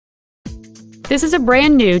This is a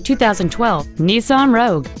brand new 2012 Nissan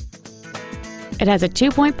Rogue. It has a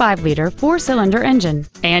 2.5-liter four-cylinder engine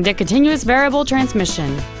and a continuous variable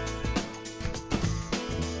transmission.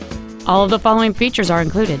 All of the following features are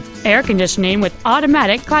included: air conditioning with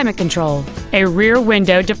automatic climate control, a rear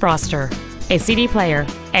window defroster, a CD player,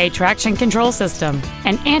 a traction control system,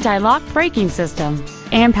 an anti-lock braking system,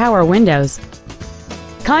 and power windows.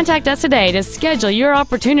 Contact us today to schedule your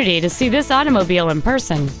opportunity to see this automobile in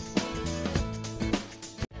person.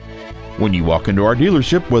 When you walk into our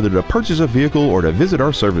dealership, whether to purchase a vehicle or to visit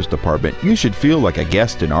our service department, you should feel like a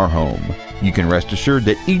guest in our home. You can rest assured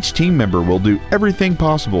that each team member will do everything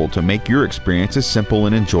possible to make your experience as simple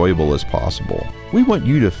and enjoyable as possible. We want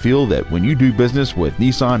you to feel that when you do business with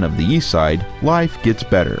Nissan of the Eastside, life gets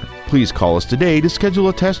better. Please call us today to schedule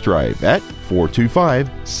a test drive at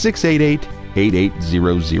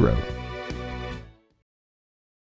 425-688-8800.